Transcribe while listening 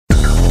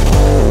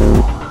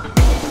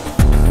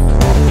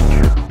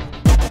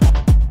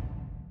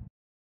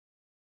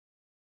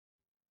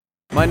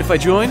Mind if I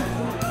join?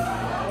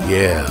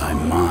 Yeah, I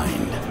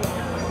mind.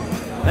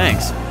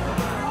 Thanks.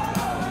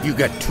 You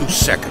got 2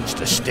 seconds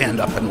to stand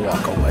up and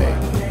walk away.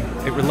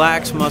 Hey,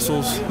 relax,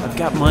 Muscles. I've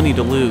got money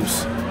to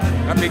lose.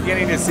 I'm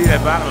beginning to see the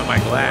bottom of my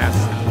glass.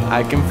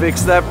 I can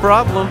fix that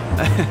problem.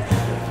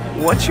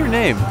 What's your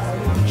name?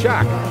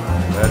 Chuck.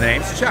 The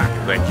name's Chuck,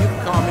 but you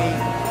can call me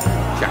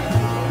Chuck.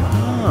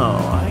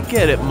 Oh, I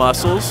get it,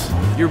 Muscles.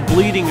 You're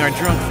bleeding our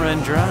drunk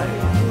friend dry.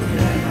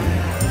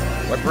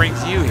 What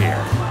brings you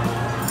here?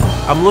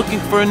 I'm looking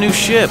for a new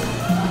ship.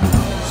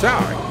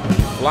 Sorry,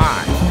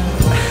 fly.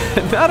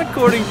 Not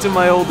according to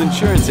my old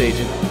insurance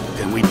agent.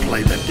 Can we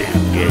play the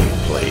damn game,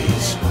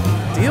 please?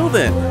 Deal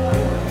then.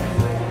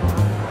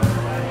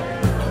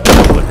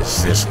 What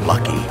is this,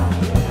 Lucky?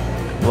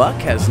 Luck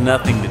has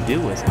nothing to do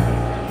with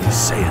it. You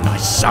saying I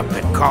suck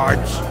at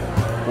cards?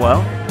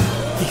 Well,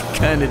 you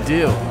kinda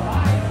do.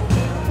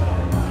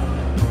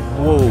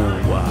 Whoa. I'm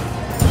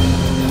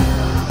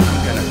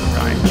gonna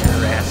grind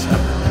your ass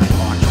up and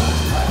launch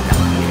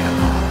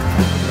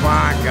Come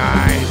on,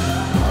 guys.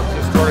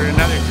 Just ordered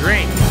another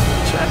drink.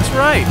 Chuck's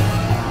right.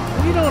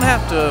 We don't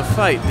have to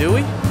fight, do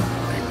we?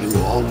 Are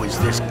you always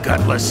this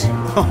gutless?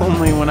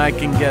 Only when I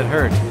can get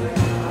hurt.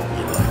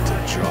 You like to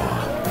draw?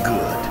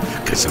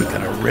 Good, because I'm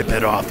gonna rip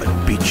it off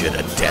and beat you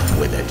to death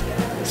with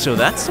it. So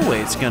that's the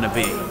way it's gonna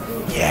be.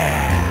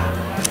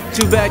 Yeah.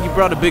 Too bad you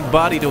brought a big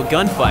body to a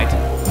gunfight.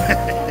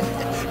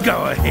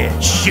 Go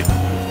ahead, shoot.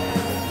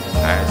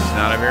 That's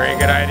not a very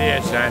good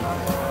idea, son.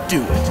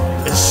 Do it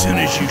as soon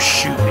as you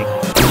shoot me.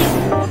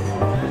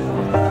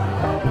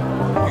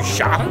 You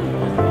shot him?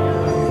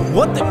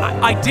 What the?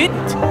 I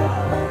didn't!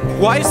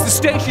 Why is the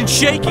station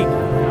shaking?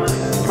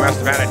 You must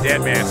have had a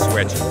dead man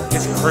switch.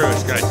 His crew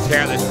is gonna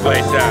tear this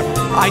place up.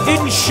 I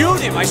didn't shoot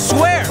him, I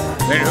swear!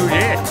 Then who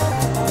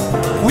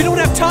did? We don't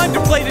have time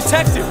to play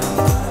detective!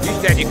 You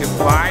said you could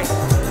fly?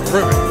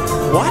 Prove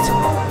it. What?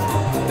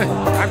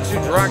 I'm too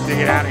drunk to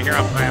get out of here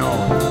on my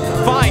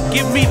own. Fine,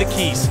 give me the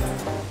keys.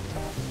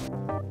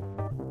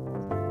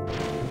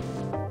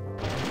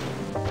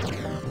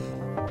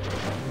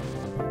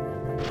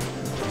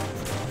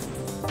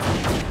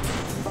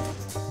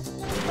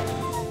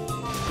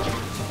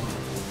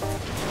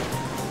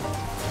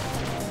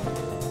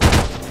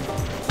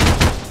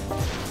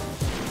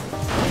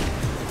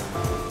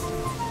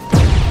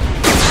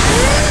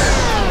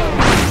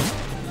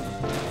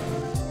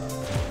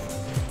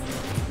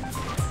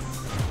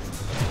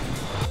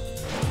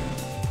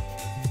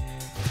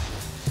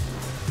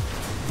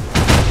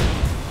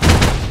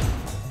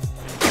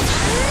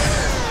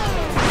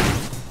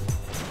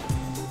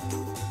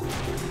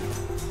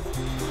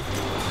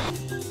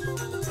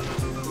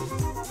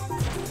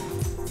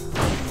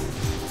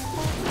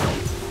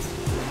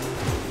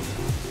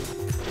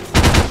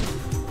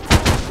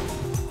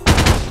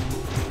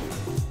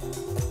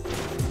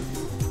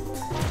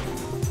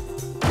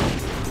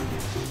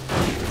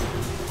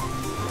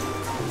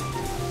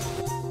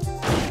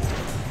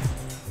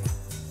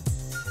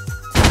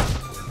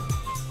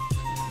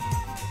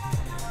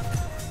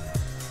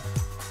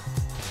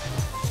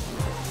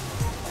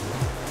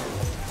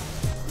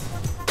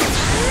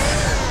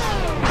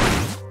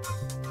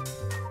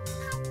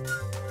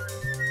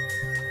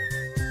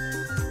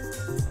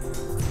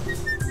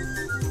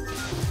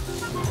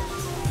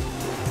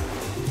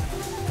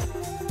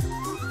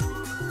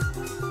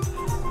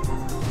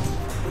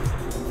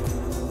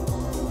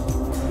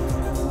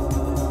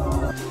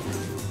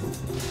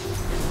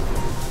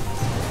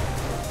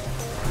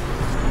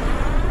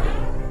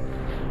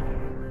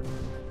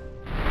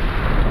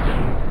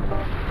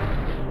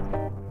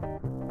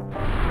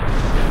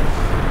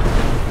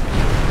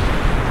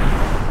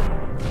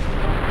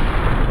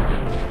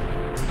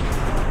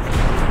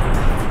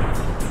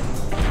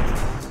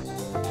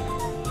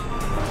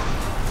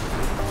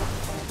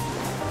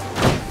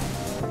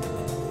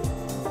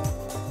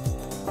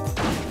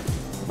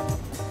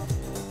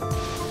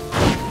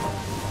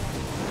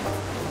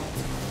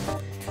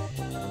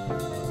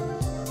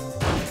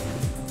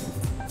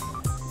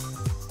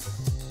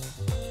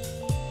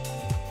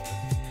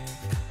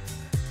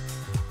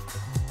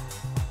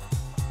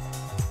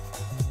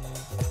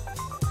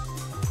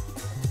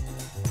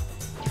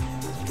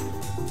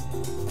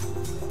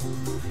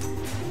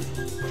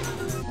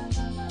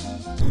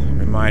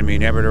 Remind me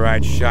never to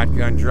ride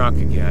shotgun drunk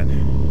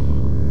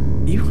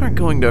again. You aren't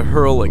going to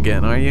hurl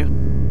again, are you?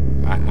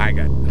 I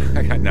got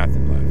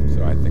nothing left,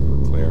 so I think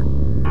we're clear.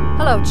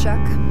 Hello,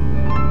 Chuck.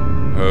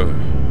 Oh,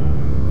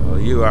 well,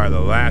 you are the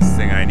last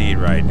thing I need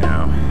right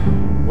now.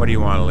 What do you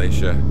want,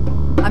 Alicia?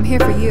 I'm here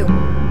for you.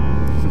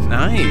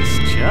 Nice,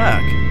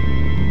 Chuck.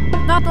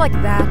 Not like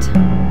that.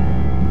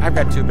 I've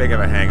got too big of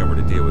a hangover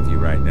to deal with you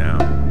right now.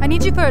 I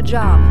need you for a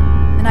job,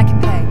 and I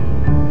can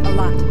pay. A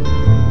lot.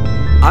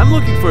 I'm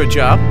looking for a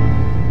job.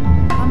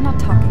 I'm not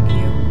talking to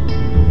you.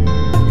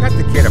 Cut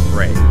the kid a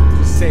break.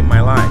 Just saved my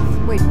life.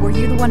 Wait, were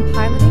you the one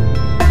piloting?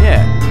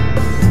 Yeah.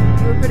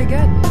 You were pretty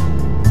good.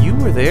 You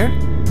were there?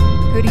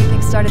 Who do you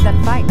think started that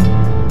fight?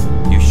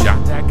 You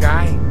shot that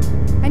guy?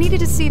 I needed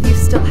to see if you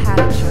still had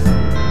it, Chuck.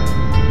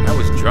 I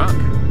was drunk.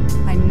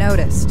 I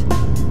noticed.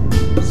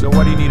 So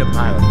what do you need a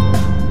pilot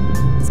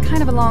for? It's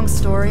kind of a long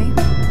story, Did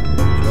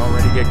you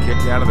already get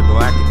kicked out of the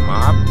Galactic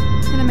Mob?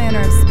 in a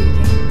manner of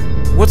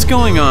speaking. What's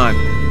going on?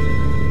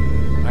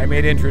 I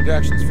made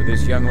introductions for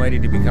this young lady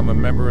to become a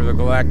member of the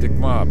Galactic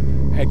Mob,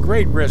 at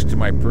great risk to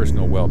my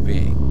personal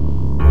well-being.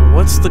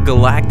 What's the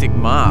Galactic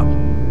Mob?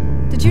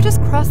 Did you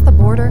just cross the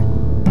border?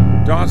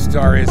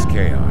 Dawnstar is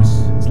chaos.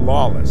 It's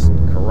lawless,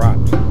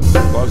 corrupt.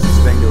 The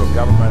closest thing to a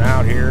government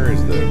out here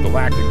is the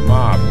Galactic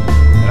Mob,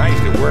 and I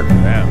used to work for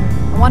them.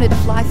 I wanted to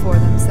fly for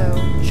them, so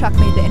Chuck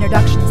made the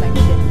introductions I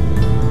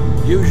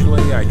needed.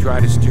 Usually, I try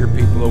to steer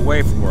people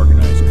away from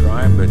organized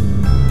crime, but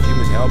she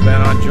was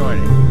hell-bent on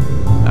joining.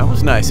 That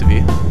was nice of you.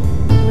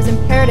 It was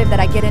imperative that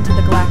I get into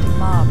the Galactic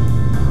Mob,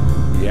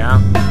 Yeah?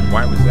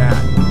 Why was that?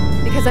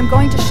 because I'm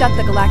going to shut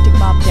the Galactic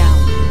Mob down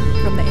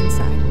from the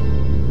inside.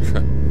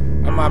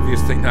 I'm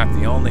obviously not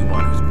the only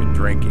one who's been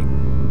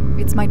drinking.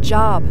 It's my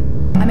job.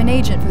 I'm an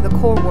agent for the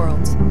core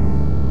worlds.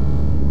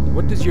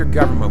 What does your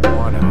government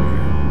want out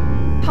here?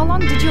 How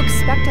long did you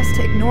expect us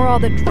to ignore all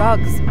the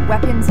drugs,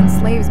 weapons, and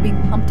slaves being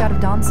pumped out of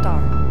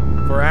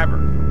Dawnstar? Forever.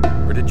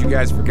 Or did you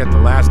guys forget the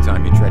last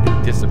time you tried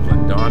to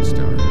discipline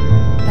Dawnstar?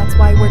 That's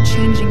why we're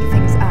changing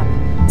things up.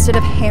 Instead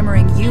of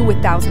hammering you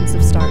with thousands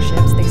of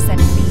starships, they send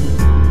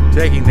me.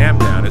 Taking them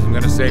down isn't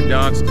going to save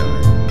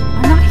Dawnstar.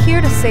 I'm not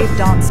here to save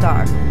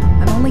Dawnstar.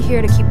 I'm only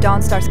here to keep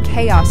Dawnstar's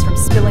chaos from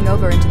spilling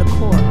over into the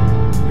core.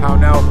 How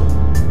noble.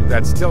 But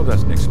that still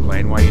doesn't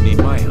explain why you need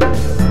my help.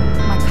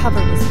 My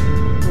cover was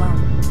blown.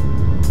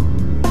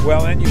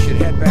 Well, then you should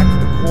head back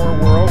to the core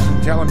worlds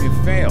and tell them you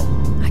failed.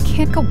 I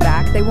can't go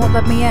back. They won't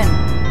let me in.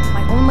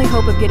 My only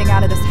hope of getting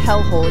out of this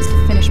hellhole is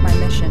to finish my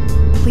mission.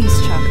 Please,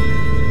 Chuck.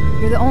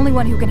 You're the only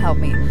one who can help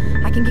me.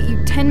 I can get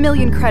you 10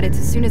 million credits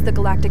as soon as the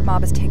Galactic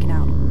Mob is taken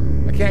out.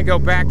 I can't go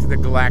back to the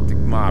Galactic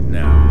Mob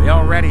now. They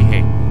already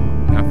hate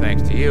me. Now,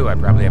 thanks to you, I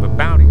probably have a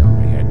bounty on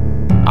my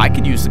head. I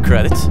could use the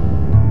credits.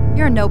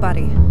 You're a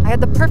nobody. I had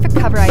the perfect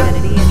cover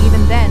identity, and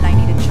even then I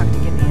needed Chuck to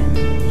get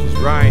me in. She's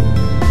right.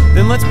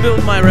 Then let's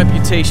build my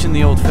reputation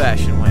the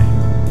old-fashioned way.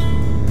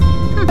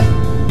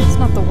 It's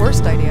not the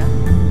worst idea.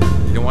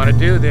 You don't want to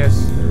do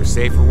this. There are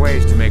safer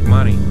ways to make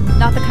money.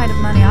 Not the kind of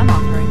money I'm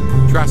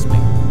offering. Trust me.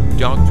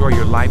 Don't throw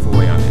your life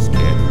away on this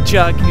kid.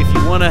 Chuck, if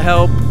you want to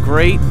help,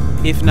 great.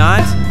 If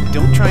not,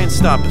 don't try and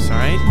stop us, all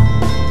right?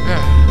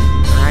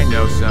 I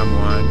know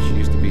someone. She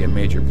used to be a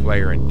major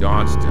player in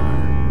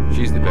Dawnstar.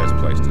 She's the best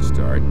place to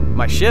start.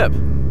 My ship.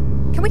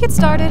 Can we get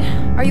started?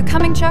 Are you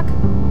coming, Chuck?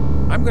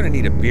 I'm gonna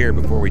need a beer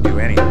before we do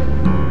anything.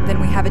 Then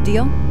we have a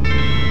deal?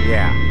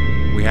 Yeah,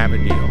 we have a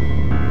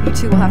deal. You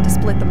two will have to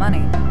split the money.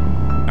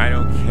 I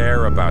don't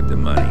care about the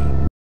money.